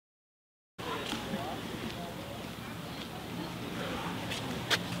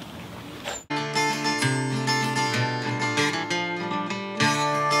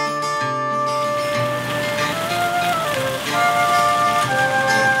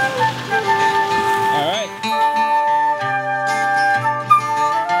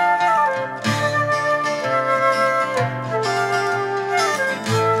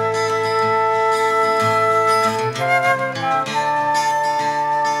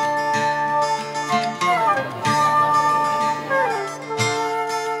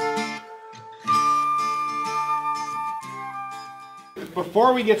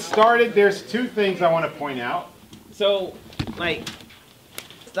before we get started, there's two things I want to point out. So, like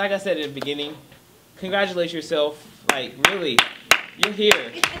I said at the beginning, congratulate yourself. Like, really, you're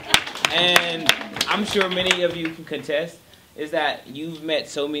here. And I'm sure many of you can contest, is that you've met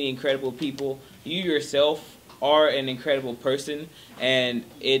so many incredible people. You yourself are an incredible person, and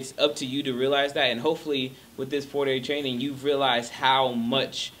it's up to you to realize that. And hopefully, with this 4-day training, you've realized how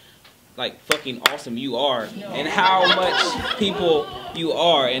much like fucking awesome you are, and how much people you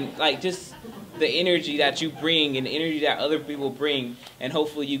are, and like just the energy that you bring and the energy that other people bring, and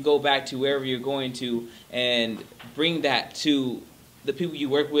hopefully you go back to wherever you're going to and bring that to the people you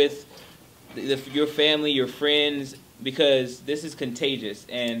work with, your family, your friends, because this is contagious.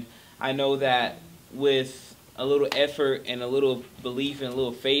 And I know that with a little effort and a little belief and a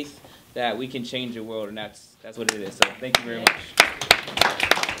little faith that we can change the world, and that's what it is. So thank you very much.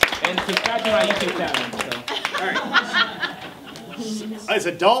 And subscribe to my YouTube channel. So. All right. As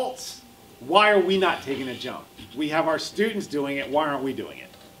adults, why are we not taking a jump? We have our students doing it. Why aren't we doing it?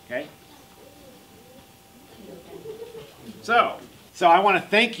 Okay. So I want to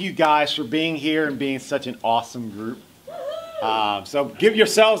thank you guys for being here and being such an awesome group. So give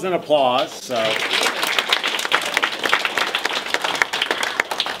yourselves an applause. So.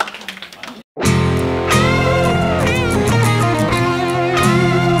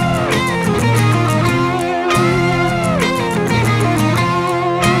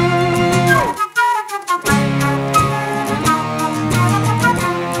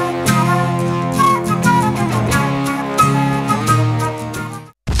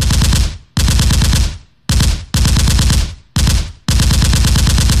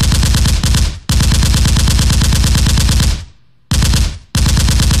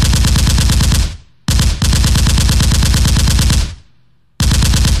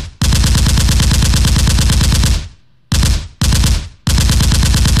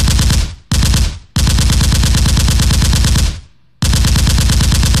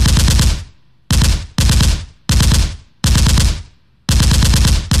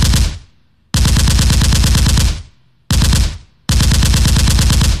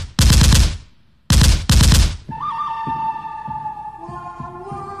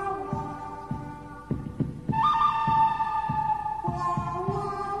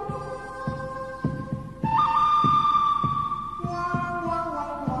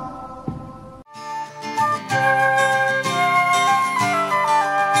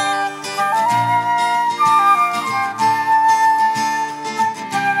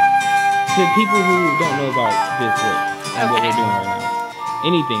 To people who don't know about this work and what we're doing right now,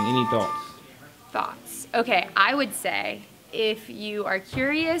 any thoughts? Thoughts. Okay, I would say if you are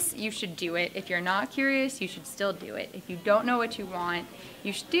curious, you should do it. If you're not curious, you should still do it. If you don't know what you want,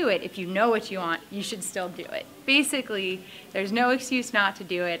 you should do it. If you know what you want, you should still do it. Basically, there's no excuse not to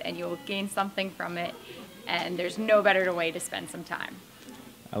do it, and you will gain something from it, and there's no better way to spend some time.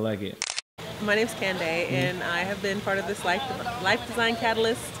 I like it. My name's Candae, and I have been part of this Life Design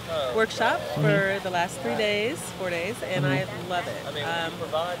Catalyst workshop for the last 4 days, and I love it.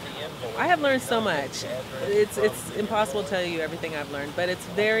 I have learned so much. It's impossible to tell you everything I've learned, but it's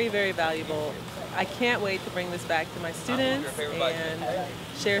very, very valuable. I can't wait to bring this back to my students and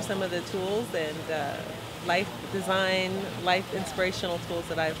share some of the tools and life design, life inspirational tools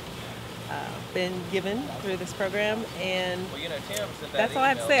that I've been given through this program, and that's all I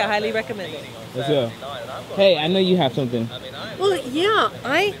have to say. I highly recommend it. Let's go. Hey, I know you have something. Well, yeah,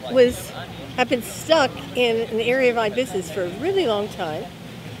 have been stuck in an area of my business for a really long time,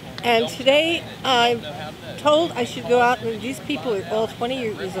 and today I'm told I should go out, and these people are all 20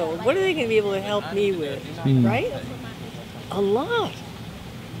 years old. What are they going to be able to help me with, right? A lot.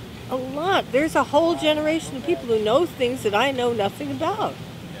 There's a whole generation of people who know things that I know nothing about.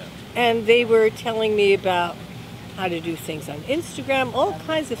 And they were telling me about how to do things on Instagram, all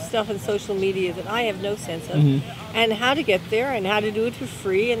kinds of stuff on social media that I have no sense of, and how to get there and how to do it for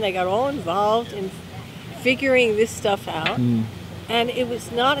free. And they got all involved in figuring this stuff out. And it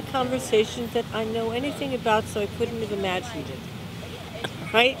was not a conversation that I know anything about, so I couldn't have imagined it.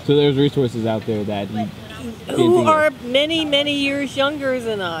 Right? So there's resources out there that who are many, many years younger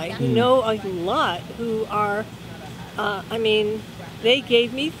than I, who know a lot, who are, I mean, they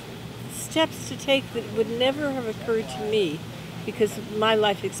gave me steps to take that would never have occurred to me because my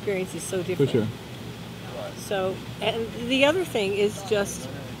life experience is so different. For sure. So, and the other thing is just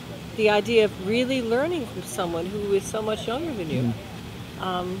the idea of really learning from someone who is so much younger than you.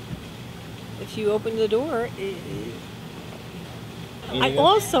 If you open the door, I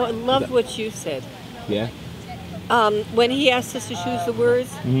also loved what you said. Yeah. When he asked us to choose the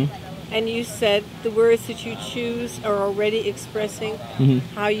words, and you said the words that you choose are already expressing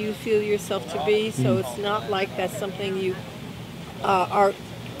how you feel yourself to be. So it's not like that's something you are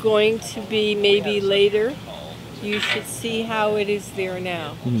going to be maybe later. You should see how it is there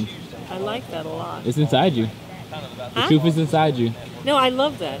now. I like that a lot. It's inside you. The truth is inside you. No, I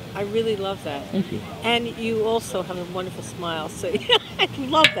love that. I really love that. Thank you. And you also have a wonderful smile. So I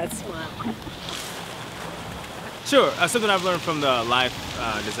love that smile. Sure. Something I've learned from the Life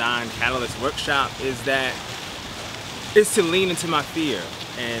Design Catalyst workshop is that it's to lean into my fear,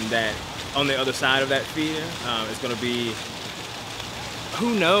 and that on the other side of that fear is going to be,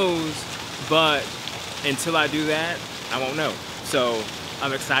 who knows, but until I do that, I won't know. So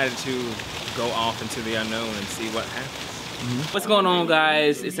I'm excited to go off into the unknown and see what happens. What's going on,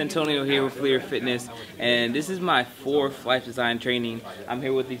 guys? It's Antonio here with Bealeader Fitness, and this is my 4th life design training. I'm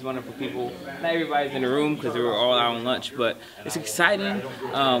here with these wonderful people. Not everybody's in the room because they were all out on lunch, but it's exciting.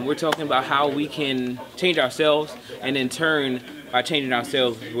 We're talking about how we can change ourselves, and in turn, by changing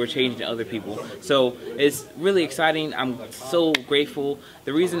ourselves, we're changing other people. So it's really exciting. I'm so grateful.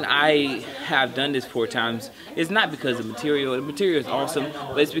 The reason I have done this 4 times is not because of material. The material is awesome,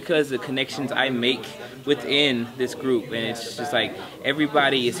 but it's because of the connections I make within this group. And it's just like,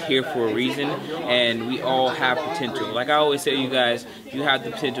 everybody is here for a reason, and we all have potential. Like I always say to you guys, you have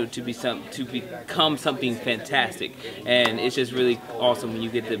the potential to become something fantastic. And it's just really awesome when you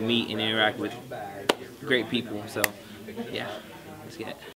get to meet and interact with great people. So yeah. Let's get it.